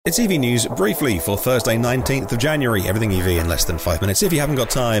It's EV News briefly for Thursday 19th of January. Everything EV in less than 5 minutes if you haven't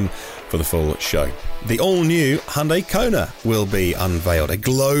got time for the full show. The all-new Hyundai Kona will be unveiled. A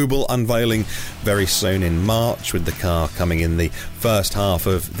global unveiling very soon in March, with the car coming in the first half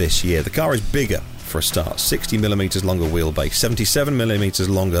of this year. The car is bigger for a start, 60mm longer wheelbase, 77mm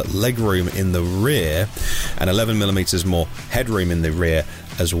longer legroom in the rear, and 11mm more headroom in the rear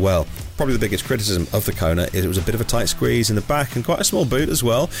as well. Probably the biggest criticism of the Kona is it was a bit of a tight squeeze in the back and quite a small boot as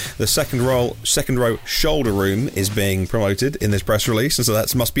well. The second row shoulder room is being promoted in this press release, and so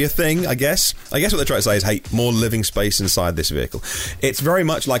that must be a thing, I guess. I guess what they're trying to say is, hey, more living space inside this vehicle. It's very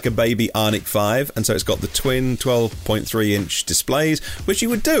much like a baby Ioniq 5, and so it's got the twin 12.3-inch displays, which you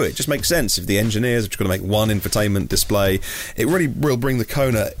would do. It just makes sense if the engineers are going to make one infotainment display. It really will bring the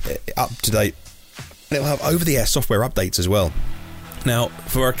Kona up to date, and it will have over-the-air software updates as well. Now,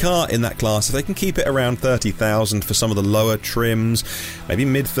 for a car in that class, if they can keep it around 30,000 for some of the lower trims, maybe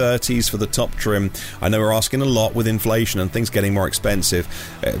mid-30s for the top trim, I know we're asking a lot with inflation and things getting more expensive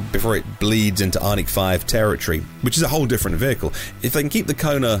before it bleeds into Ioniq 5 territory, which is a whole different vehicle. If they can keep the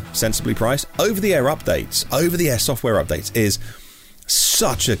Kona sensibly priced, over-the-air updates, over-the-air software updates is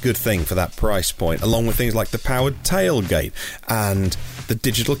such a good thing for that price point, along with things like the powered tailgate and the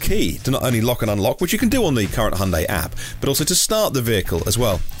digital key to not only lock and unlock, which you can do on the current Hyundai app, but also to start the vehicle as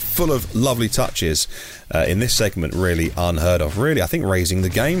well. Full of lovely touches in this segment, really unheard of. Really, I think raising the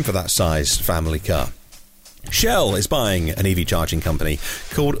game for that size family car. Shell is buying an EV charging company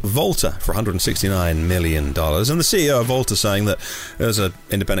called Volta for $169 million. And the CEO of Volta saying that as an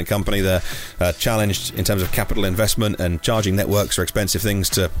independent company, they're challenged in terms of capital investment, and charging networks are expensive things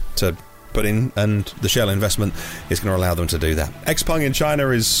to put in, and the Shell investment is going to allow them to do that. Xpeng in China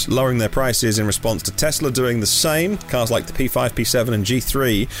is lowering their prices in response to Tesla doing the same. Cars like the P5, P7 and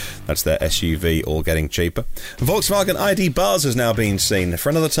G3, that's their SUV, all getting cheaper. Volkswagen ID Buzz has now been seen for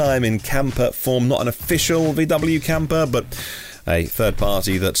another time in camper form, not an official VW camper, but a third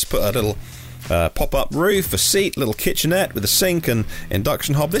party that's put a little pop-up roof, a seat, little kitchenette with a sink and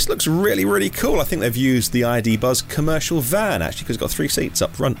induction hob. This looks really, really cool. I think they've used the ID Buzz commercial van, actually, because it's got 3 seats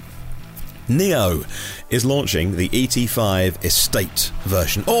up front. NIO is launching the ET5 Estate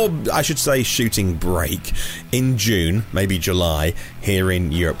version, or I should say Shooting Brake, in June, maybe July, here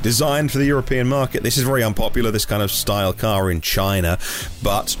in Europe. Designed for the European market. This is very unpopular, this kind of style car in China,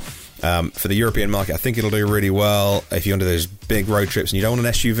 but for the European market, I think it'll do really well if you're into those big road trips and you don't want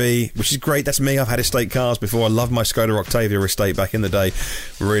an SUV, which is great. That's me. I've had estate cars before. I love my Skoda Octavia estate back in the day.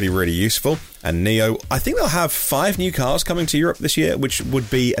 Really, really useful. And NIO, I think they'll have 5 new cars coming to Europe this year, which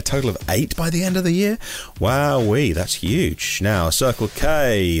would be a total of 8 by the end of the year. Wowee, that's huge. Now, Circle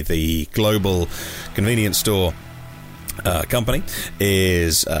K, the global convenience store company,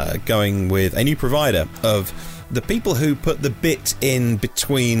 is going with a new provider of the people who put the bit in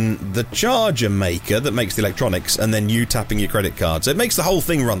between the charger maker that makes the electronics and then you tapping your credit card. So it makes the whole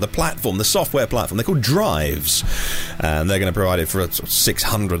thing run, the platform, the software platform. They're called Driivz, and they're going to provide it for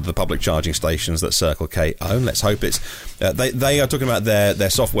 600 of the public charging stations that Circle K own. Let's hope it's... They are talking about their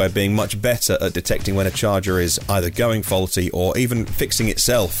software being much better at detecting when a charger is either going faulty or even fixing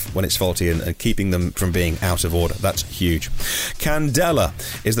itself when it's faulty and keeping them from being out of order. That's huge. Candela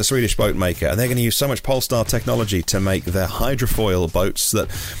is the Swedish boat maker, and they're going to use so much Polestar technology to make their hydrofoil boats that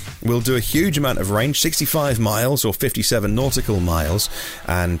will do a huge amount of range, 65 miles or 57 nautical miles,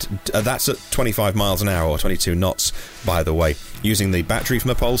 and that's at 25 miles an hour or 22 knots, by the way, using the battery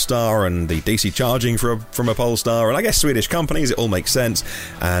from a Polestar and the DC charging from a Polestar, and I guess Swedish companies, it all makes sense.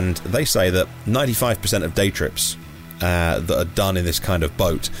 And they say that 95% of day trips that are done in this kind of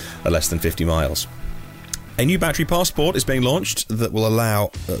boat are less than 50 miles. A new battery passport is being launched that will allow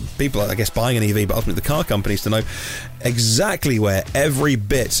people, I guess, buying an EV, but ultimately the car companies, to know exactly where every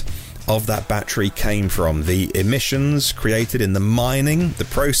bit of that battery came from. The emissions created in the mining, the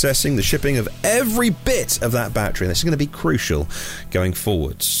processing, the shipping of every bit of that battery. And this is going to be crucial going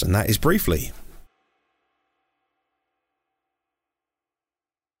forwards. And that is briefly